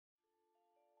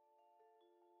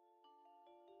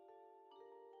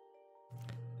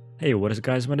Hey, what is up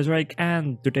guys, my name is Eric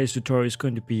and today's tutorial is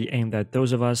going to be aimed at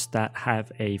those of us that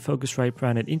have a Focusrite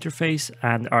branded interface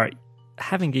and are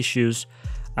having issues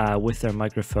with their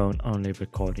microphone only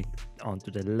recording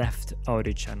onto the left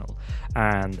audio channel.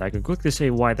 And I can quickly say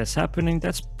why that's happening.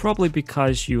 That's probably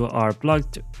because you are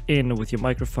plugged in with your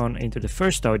microphone into the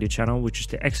first audio channel, which is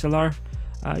the XLR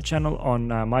channel on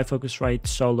my Focusrite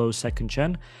Solo 2nd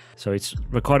gen. So it's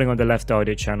recording on the left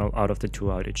audio channel out of the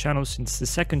two audio channels, since the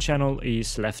second channel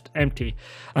is left empty.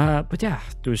 But yeah,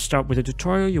 to start with the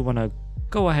tutorial, you want to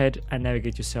go ahead and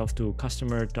navigate yourself to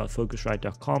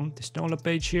customer.focusrite.com. This download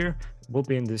page here will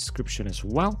be in the description as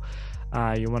well.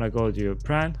 You want to go to your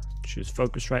brand, choose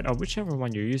Focusrite or whichever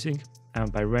one you're using,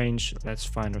 and by range, let's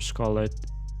find our Scarlett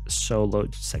Solo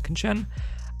 2nd gen.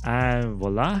 And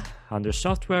voila, under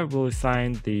software we'll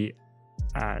find the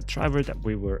driver that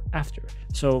we were after.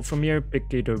 So from here,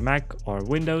 pick either Mac or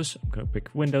Windows. I'm gonna pick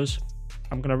Windows.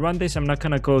 I'm gonna run this. I'm not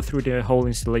gonna go through the whole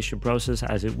installation process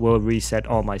as it will reset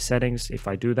all my settings if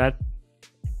I do that.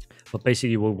 But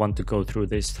basically you will want to go through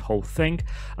this whole thing.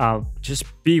 Just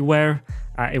beware,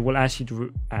 it will ask you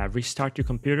to restart your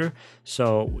computer.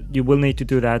 So you will need to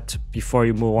do that before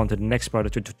you move on to the next part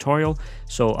of the tutorial.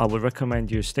 So I would recommend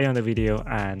you stay on the video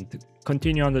and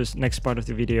continue on this next part of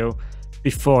the video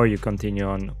before you continue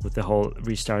on with the whole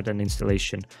restart and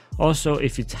installation. Also,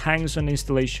 if it hangs on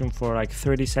installation for like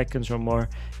 30 seconds or more,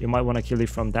 you might want to kill it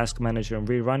from Task Manager and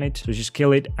rerun it. So just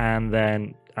kill it and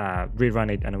then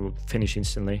rerun it and it will finish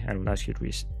instantly and will ask you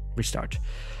to restart.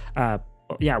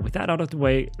 Yeah, with that out of the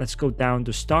way, let's go down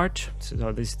to start.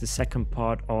 So this is the second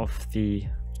part of the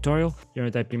tutorial. You're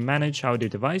going to type in manage audio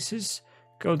devices,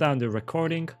 go down to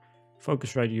recording,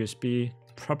 Focusrite USB,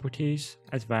 properties,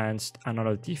 advanced, and on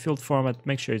a default format,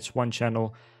 make sure it's one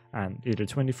channel and either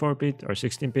 24-bit or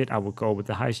 16-bit. I will go with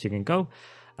the highest you can go.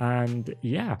 And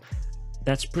yeah,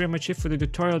 that's pretty much it for the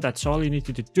tutorial. That's all you need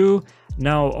to do.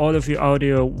 Now all of your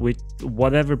audio with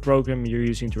whatever program you're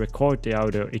using to record the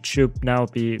audio, it should now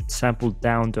be sampled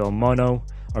down to a mono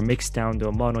or mixed down to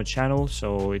a mono channel.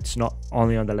 So it's not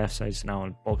only on the left side, it's now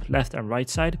on both left and right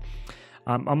side.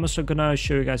 I'm also gonna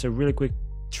show you guys a really quick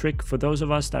trick for those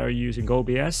of us that are using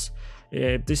OBS.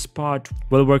 This part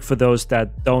will work for those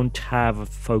that don't have a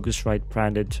Focusrite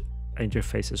branded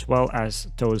interface as well as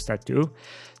those that do.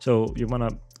 So you want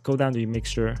to go down to your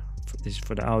mixer, this is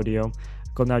for the audio,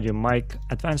 go down to your mic,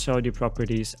 advanced audio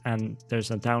properties, and there's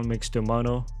a downmix to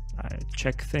mono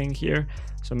check thing here.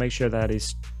 So make sure that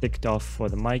is ticked off for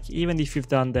the mic, even if you've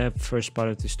done the first part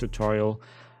of this tutorial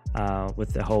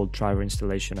with the whole driver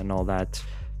installation and all that.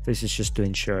 This is just to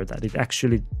ensure that it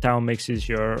actually down mixes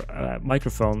your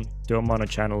microphone to a mono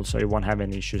channel, so you won't have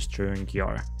any issues during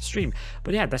your stream.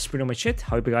 But yeah, that's pretty much it.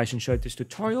 Hope you guys enjoyed this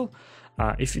tutorial.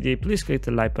 If you did, please click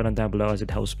the like button down below as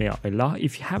it helps me out a lot.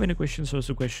 If you have any questions or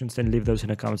suggestions, then leave those in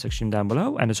the comment section down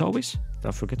below. And as always,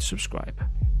 don't forget to subscribe.